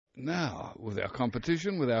Now, with our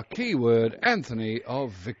competition, with our keyword, Anthony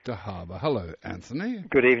of Victor Harbour. Hello, Anthony.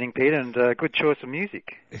 Good evening, Peter, and good choice of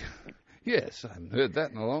music. Yes, I haven't heard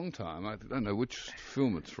that in a long time. I don't know which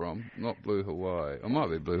film it's from. Not Blue Hawaii. It might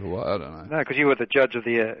be Blue Hawaii, I don't know. No, because you were the judge of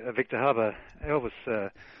the Victor Harbour Elvis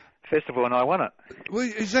Festival, and I won it. Well,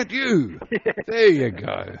 is that you? Yes. There you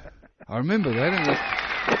go. I remember that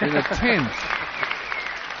in a tent.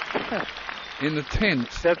 In the tent.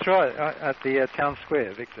 That's right, at the town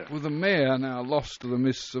square, Victor. With the mayor now lost to the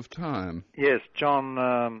mists of time. Yes,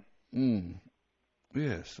 John...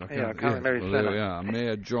 Yes. I can't remember his there we are,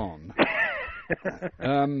 Mayor John.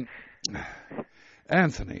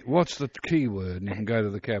 Anthony, what's the key word? And you can go to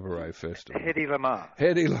the Cabaret Festival. Hedy Lamarr.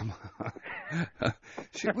 Hedy Lamarr.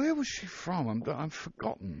 Where was she from? I've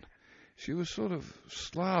forgotten. She was sort of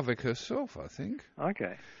Slavic herself, I think.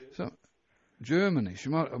 Okay. So, Germany. She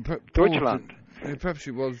might. Deutschland. Perhaps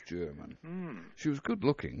she was German. She was good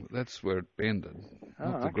looking. But that's where it ended.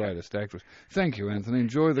 Not the greatest actress. Thank you, Anthony.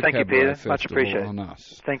 Enjoy the Cabaret Festival much appreciated. on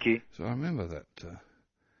us. Thank you. So I remember that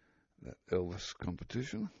Elvis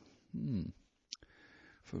competition.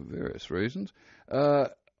 For various reasons.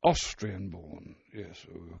 Austrian-born. Yes,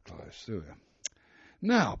 we were close. There we are.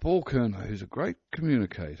 Now, Paul Curnow, who's a great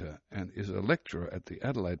communicator and is a lecturer at the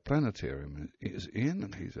Adelaide Planetarium, is in,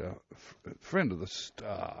 and he's a friend of the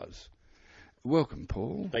stars. Welcome,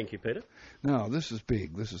 Paul. Thank you, Peter. Now, this is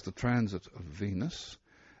big. This is the transit of Venus,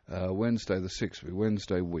 Wednesday the 6th,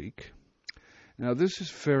 Wednesday week. Now, this is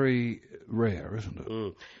very rare, isn't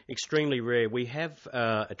it? Extremely rare. We have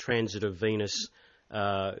a transit of Venus.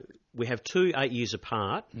 We have 2 8 years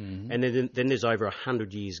apart, and then there's over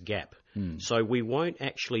 100 years gap. So we won't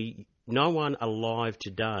actually, no one alive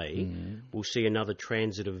today will see another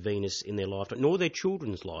transit of Venus in their lifetime, nor their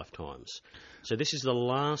children's lifetimes. So this is the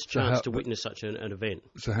last chance to witness such an event.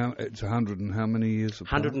 So it's 100 and how many years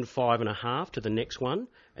apart? 105 and a half to the next one,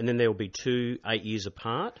 and then there will be 2 8 years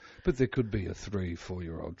apart. But there could be a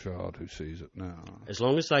 3-4-year-old child who sees it now. As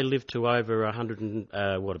long as they live to over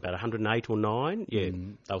 108 or 9,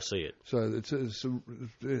 they'll see it. So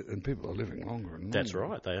and people are living longer and longer. That's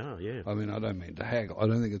right, they are, yeah. I mean, I don't mean to haggle. I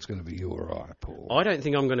don't think it's going to be you or I, Paul. I don't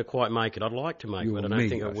think I'm going to quite make it. I'd like to make it, but I don't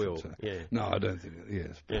think I will. Yeah. No, I don't think it,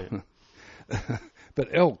 yes. Yeah. But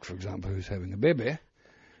Elk, for example, who's having a baby,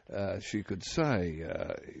 she could say,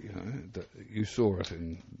 that you saw it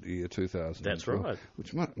in the year 2012. That's right.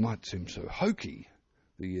 Which might seem so hokey,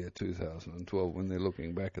 the year 2012, when they're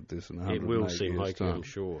looking back at this in 108 years' time. It will seem hokey, I'm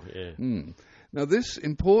sure, yeah. Now, this,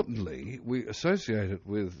 importantly, we associate it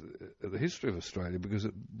with the history of Australia because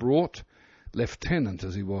it brought Lieutenant,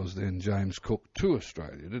 as he was then, James Cook, to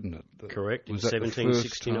Australia, didn't it? Correct, in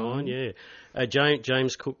 1769, yeah.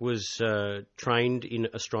 James Cook was trained in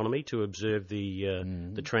astronomy to observe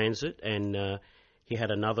the transit, and he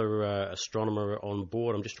had another astronomer on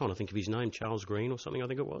board. I'm just trying to think of his name, Charles Green or something, I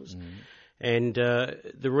think it was. And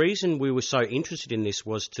the reason we were so interested in this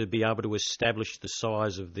was to be able to establish the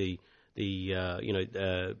size of the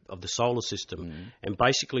solar system, and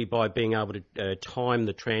basically by being able to time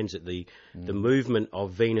the transit, the movement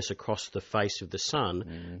of Venus across the face of the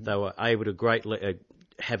sun, they were able to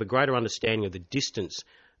have a greater understanding of the distance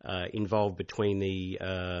involved between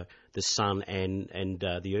the sun and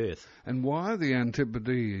the Earth. And why are the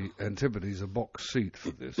Antipodes a box seat for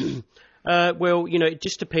this? Well, it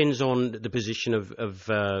just depends on the position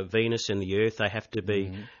of Venus and the Earth. They have to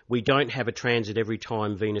be. We don't have a transit every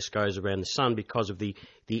time Venus goes around the Sun because of the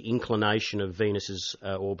inclination of Venus's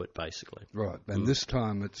orbit, basically. Right, and this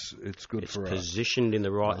time it's good for us. It's positioned in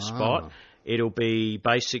the right spot. It'll be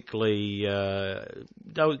basically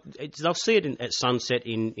they'll see it at sunset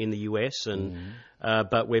in the US, and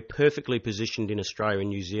but we're perfectly positioned in Australia and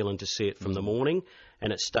New Zealand to see it from the morning.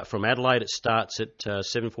 And from Adelaide, it starts at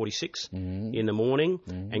 7:46 in the morning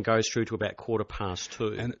and goes through to about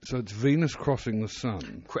 2:15. And so it's Venus crossing the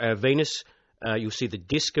sun. Venus. You'll see the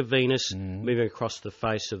disk of Venus moving across the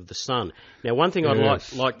face of the sun. Now, one thing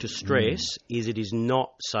I'd like to stress is it is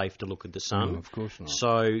not safe to look at the sun. No, of course not.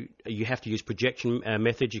 So you have to use projection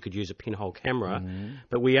methods. You could use a pinhole camera.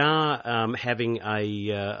 But we are having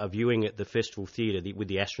a viewing at the Festival Theatre with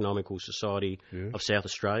the Astronomical Society of South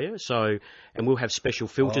Australia. And we'll have special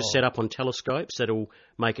filters set up on telescopes that'll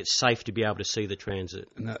make it safe to be able to see the transit.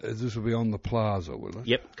 Now, this will be on the plaza, will it?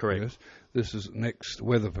 Yep, correct. Yes. This is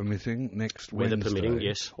weather permitting, next Wednesday. Weather permitting,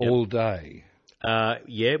 yes. All day.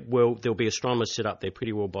 Well, there'll be astronomers set up there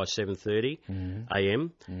pretty well by 7:30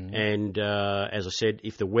 a.m. And as I said,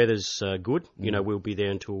 if the weather's good, we'll be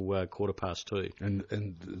there until 2:15. And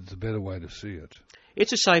it's a better way to see it.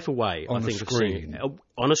 It's a safer way, I think, on a screen.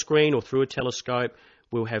 On a screen or through a telescope.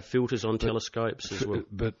 We'll have filters on telescopes as well.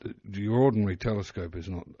 But your ordinary telescope is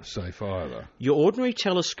not safe either. Your ordinary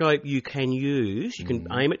telescope you can use. You can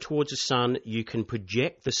aim it towards the sun. You can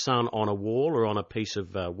project the sun on a wall or on a piece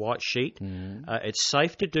of white sheet. It's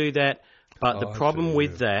safe to do that. But the problem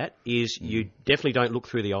with that is you definitely don't look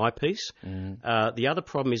through the eyepiece. The other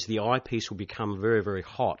problem is the eyepiece will become very, very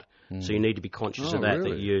hot. So you need to be conscious of that,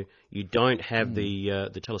 really? that you don't have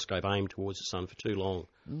the telescope aimed towards the sun for too long.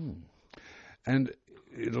 And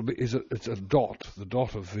it's a dot, the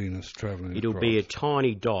dot of Venus travelling It'll across. be a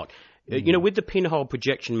tiny dot. You know, with the pinhole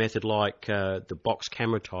projection method like the box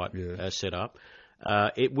camera type setup,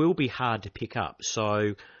 it will be hard to pick up.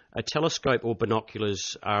 So a telescope or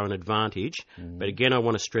binoculars are an advantage. But again, I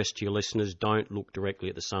want to stress to your listeners, don't look directly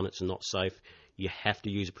at the sun. It's not safe. You have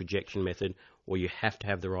to use a projection method or you have to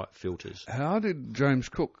have the right filters. How did James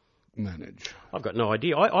Cook manage? I've got no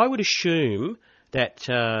idea. I would assume that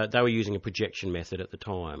they were using a projection method at the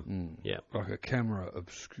time. Yeah, Like a camera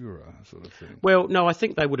obscura sort of thing. well, no, I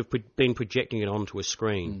think they would have been projecting it onto a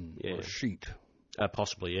screen. Or a sheet.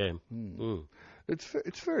 Possibly, yeah.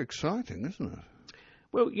 It's very exciting, isn't it?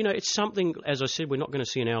 Well, you know, it's something, as I said, we're not going to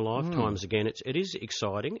see in our lifetimes again. It is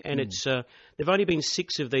exciting, and it's there've only been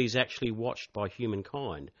 6 of these actually watched by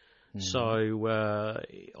humankind. So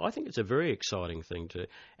I think it's a very exciting thing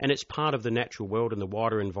and it's part of the natural world and the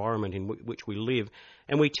wider environment in which we live,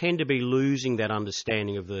 and we tend to be losing that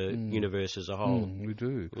understanding of the universe as a whole. We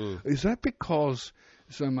do. Is that because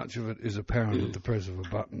so much of it is apparent at the press of a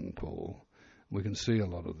button, Paul? We can see a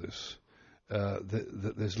lot of this.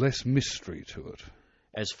 That there's less mystery to it.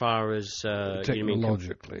 As far as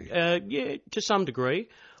technologically. Yeah, to some degree.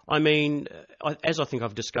 I mean, as I think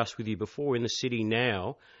I've discussed with you before, in the city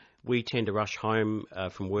now, we tend to rush home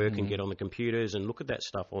from work and get on the computers and look at that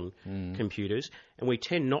stuff on computers, and we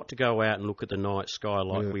tend not to go out and look at the night sky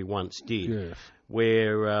like we once did. Yes.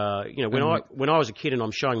 Where when I was a kid, and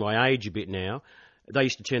I'm showing my age a bit now, they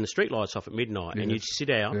used to turn the streetlights off at midnight, and you'd sit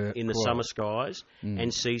out in the summer skies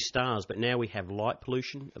and see stars. But now we have light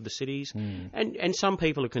pollution of the cities, and some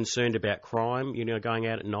people are concerned about crime, you know, going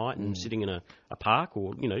out at night and sitting in a park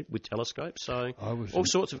or, you know, with telescopes. So all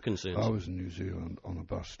sorts of concerns. I was in New Zealand on a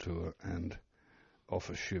bus tour and off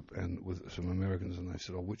a ship and with some Americans, and they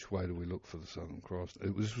said, "Oh, which way do we look for the Southern Cross?"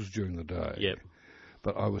 This was during the day. Yep.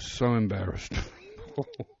 But I was so embarrassed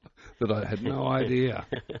that I had no idea.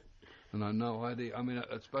 And I had no idea. I mean,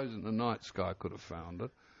 I suppose in the night sky I could have found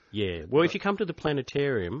it. Yeah. Well, if you come to the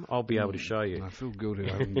planetarium, I'll be able to show you. I feel guilty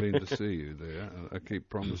I haven't been to see you there. I keep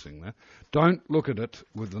promising that. Don't look at it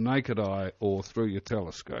with the naked eye or through your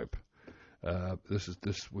telescope.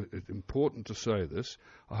 It's important to say this.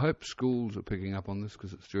 I hope schools are picking up on this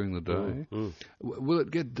because it's during the day. Will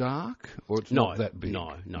it get dark, or it's not that big?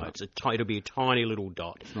 No. It'll be a tiny little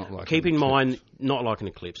dot. It's not like Keep in mind, not like an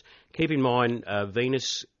eclipse. Keep in mind,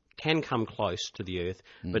 Venus can come close to the Earth,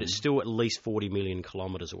 but it's still at least 40 million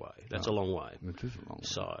kilometres away. That's a long way. It is a long way.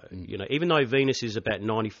 So, you know, even though Venus is about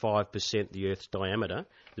 95% the Earth's diameter,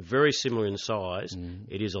 very similar in size,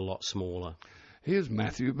 it is a lot smaller. Here's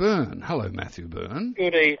Matthew Byrne. Hello, Matthew Byrne.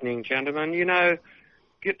 Good evening, gentlemen. You know,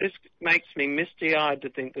 this makes me misty-eyed to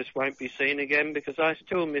think this won't be seen again because I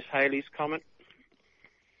still miss Halley's Comet.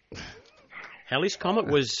 Halley's Comet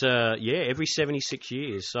was, every 76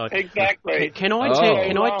 years. So exactly. Can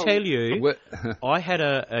I tell you, I had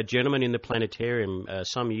a gentleman in the planetarium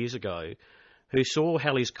some years ago who saw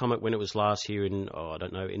Halley's Comet when it was last here in,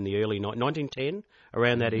 in the early 1910,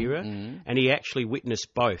 around that era, and he actually witnessed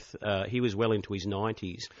both. He was well into his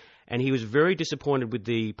 90s. And he was very disappointed with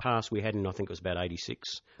the pass we had in, I think it was about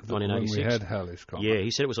 1986. When we had Halley's Comet. Yeah,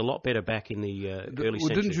 he said it was a lot better back in the early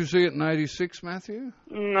century. Didn't you see it in 86, Matthew?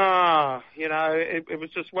 No, you know, it was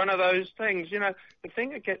just one of those things. You know, the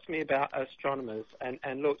thing that gets me about astronomers,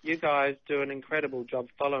 and look, you guys do an incredible job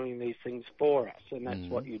following these things for us, and that's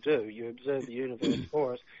what you do. You observe the universe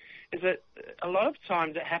for us. Is that a lot of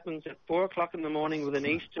times it happens at 4 o'clock in the morning with an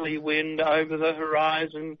easterly wind over the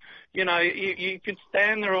horizon. You know, you could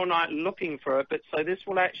stand there all night looking for it, but so this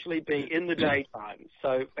will actually be in the daytime.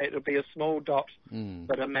 So it'll be a small dot,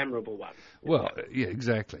 but a memorable one. Well, yeah,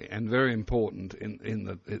 exactly, and very important in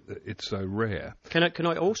that it's so rare. Can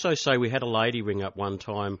I also say we had a lady ring up one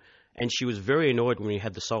time, and she was very annoyed when we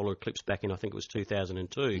had the solar eclipse back in, I think it was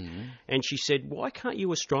 2002. And she said, why can't you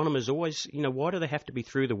astronomers always, you know, why do they have to be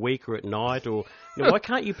through the week or at night? Or, you know, why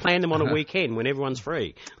can't you plan them on a weekend when everyone's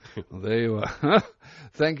free? Well, there you are.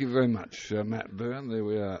 Thank you very much, Matt Byrne. There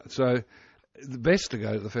we are. So the best to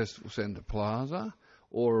go to the Festival Centre Plaza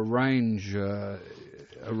or arrange a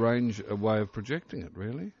way of projecting it,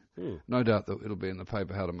 really. No doubt that it'll be in the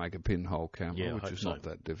paper how to make a pinhole camera, which is not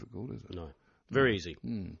that difficult, is it? No. Very easy.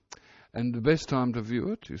 And the best time to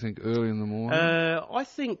view it, do you think early in the morning? I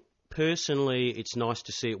think personally it's nice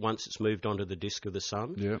to see it once it's moved onto the disk of the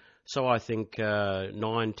sun. Yeah. So I think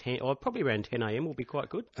 9, 10, or probably around 10 a.m. will be quite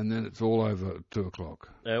good. And then it's all over at 2 o'clock.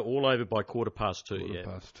 All over by 2:15, Quarter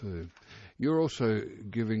past 2. You're also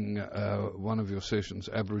giving one of your sessions,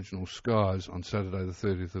 Aboriginal Skies, on Saturday the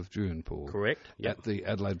 30th of June, Paul. Correct. Yep. At the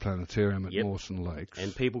Adelaide Planetarium at Mawson Lakes.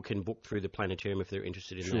 And people can book through the planetarium if they're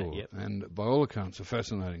interested in that. Yep. And by all accounts, a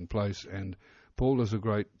fascinating place. And Paul does a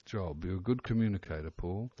great job. You're a good communicator,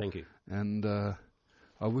 Paul. Thank you. And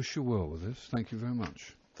I wish you well with this. Thank you very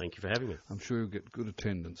much. Thank you for having me. I'm sure you'll get good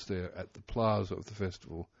attendance there at the plaza of the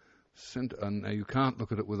festival. Now, you can't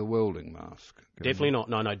look at it with a welding mask. Definitely not.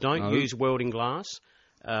 No. Don't use welding glass.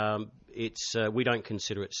 We don't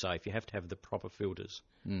consider it safe. You have to have the proper filters.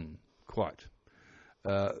 Quite.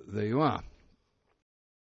 There you are.